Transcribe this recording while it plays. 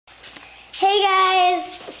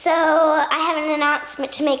guys, so I have an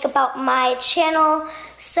announcement to make about my channel.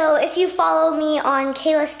 So if you follow me on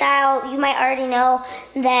Kayla Style, you might already know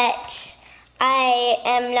that I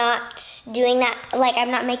am not doing that, like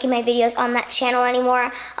I'm not making my videos on that channel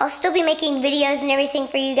anymore. I'll still be making videos and everything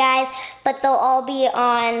for you guys, but they'll all be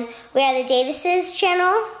on We Are the Davises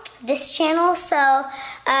channel, this channel. So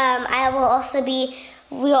we'll also be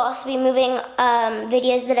moving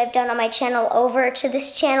videos that I've done on my channel over to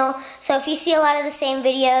this channel. So if you see a lot of the same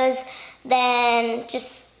videos, then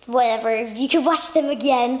just whatever, you can watch them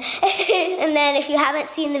again. And then if you haven't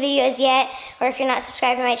seen the videos yet, or if you're not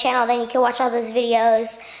subscribed to my channel, then you can watch all those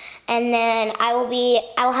videos. And then I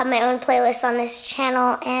will have my own playlist on this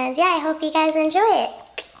channel. And yeah, I hope you guys enjoy it.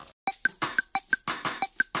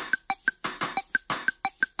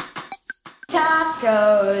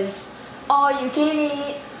 Tacos, all you can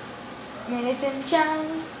eat, minutes and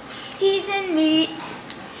chunks, cheese and meat.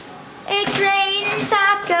 It's raining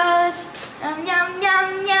tacos, yum yum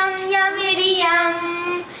yum yum yummity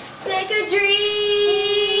yum. It's like a dream,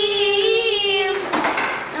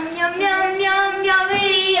 yum yum yum yum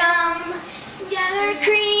yummity yum. Gather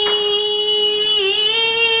cream.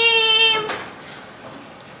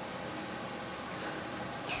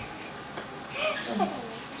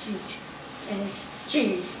 Lettuce,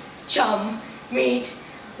 cheese, chum, meat,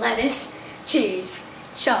 lettuce, cheese,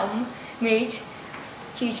 chum, meat,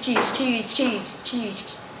 cheese, cheese, cheese, cheese,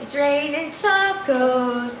 cheese. It's raining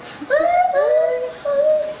tacos,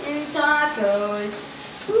 and tacos.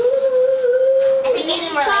 I think I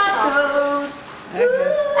need more tacos.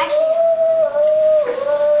 Actually,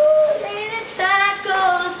 Raining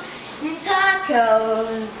tacos, and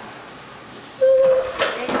tacos,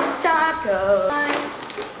 raining tacos.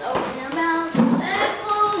 Open your mouth and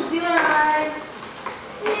close your eyes.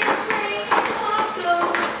 It's raining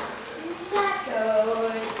tacos, and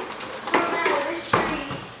tacos. Come out of the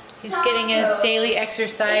street. He's getting his daily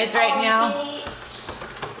exercise right now.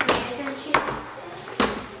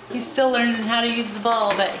 He's still learning how to use the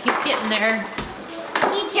ball, but he's getting there.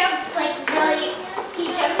 he jumps he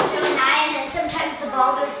jumps really high, and then sometimes the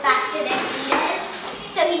ball goes faster than he does.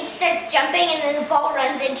 So he starts jumping, and then the ball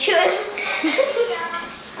runs into him.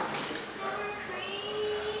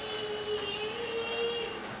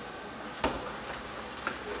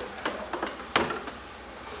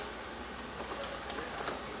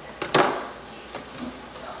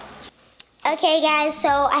 Okay guys, so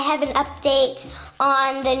I have an update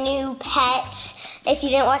on the new pet. If you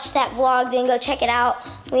didn't watch that vlog, then go check it out.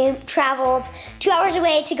 We traveled 2 hours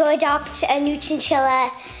away to go adopt a new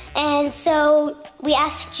chinchilla, and so we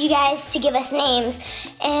asked you guys to give us names,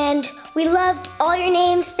 and we loved all your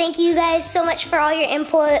names. Thank you guys so much for all your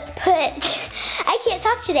input. I can't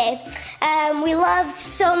talk today. We loved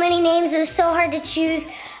so many names. It was so hard to choose.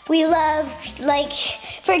 We loved, like,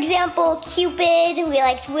 for example, Cupid. We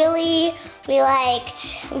liked Willie. We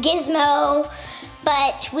liked Gizmo.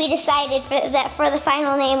 But we decided that for the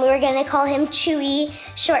final name, we were going to call him Chewie,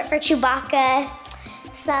 short for Chewbacca.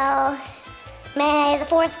 So, may the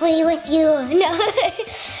fourth be with you. No.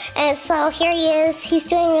 And so here he is. He's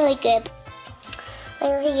doing really good.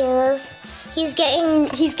 There he is. He's getting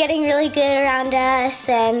really good around us,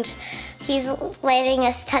 and he's letting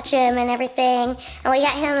us touch him and everything. And we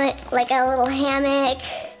got him like a little hammock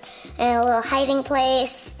and a little hiding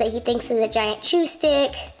place that he thinks is a giant chew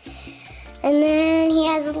stick. And then he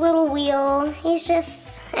has a little wheel. He's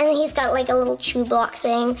got like a little chew block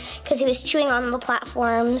thing because he was chewing on the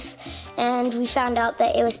platforms, and we found out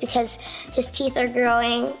that it was because his teeth are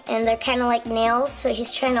growing and they're kind of like nails, so he's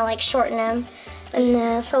trying to like shorten them.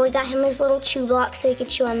 And so we got him his little chew block so he could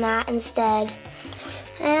chew on that instead.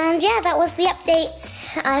 And yeah, that was the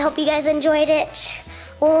update. I hope you guys enjoyed it.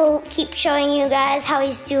 We'll keep showing you guys how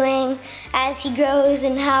he's doing as he grows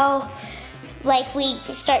and how we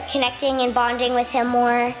start connecting and bonding with him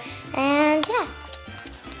more. And yeah.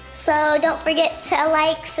 So don't forget to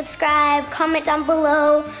like, subscribe, comment down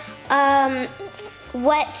below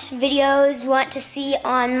what videos you want to see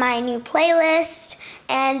on my new playlist,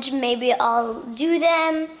 and maybe I'll do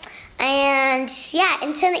them. And yeah,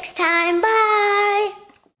 until next time, bye!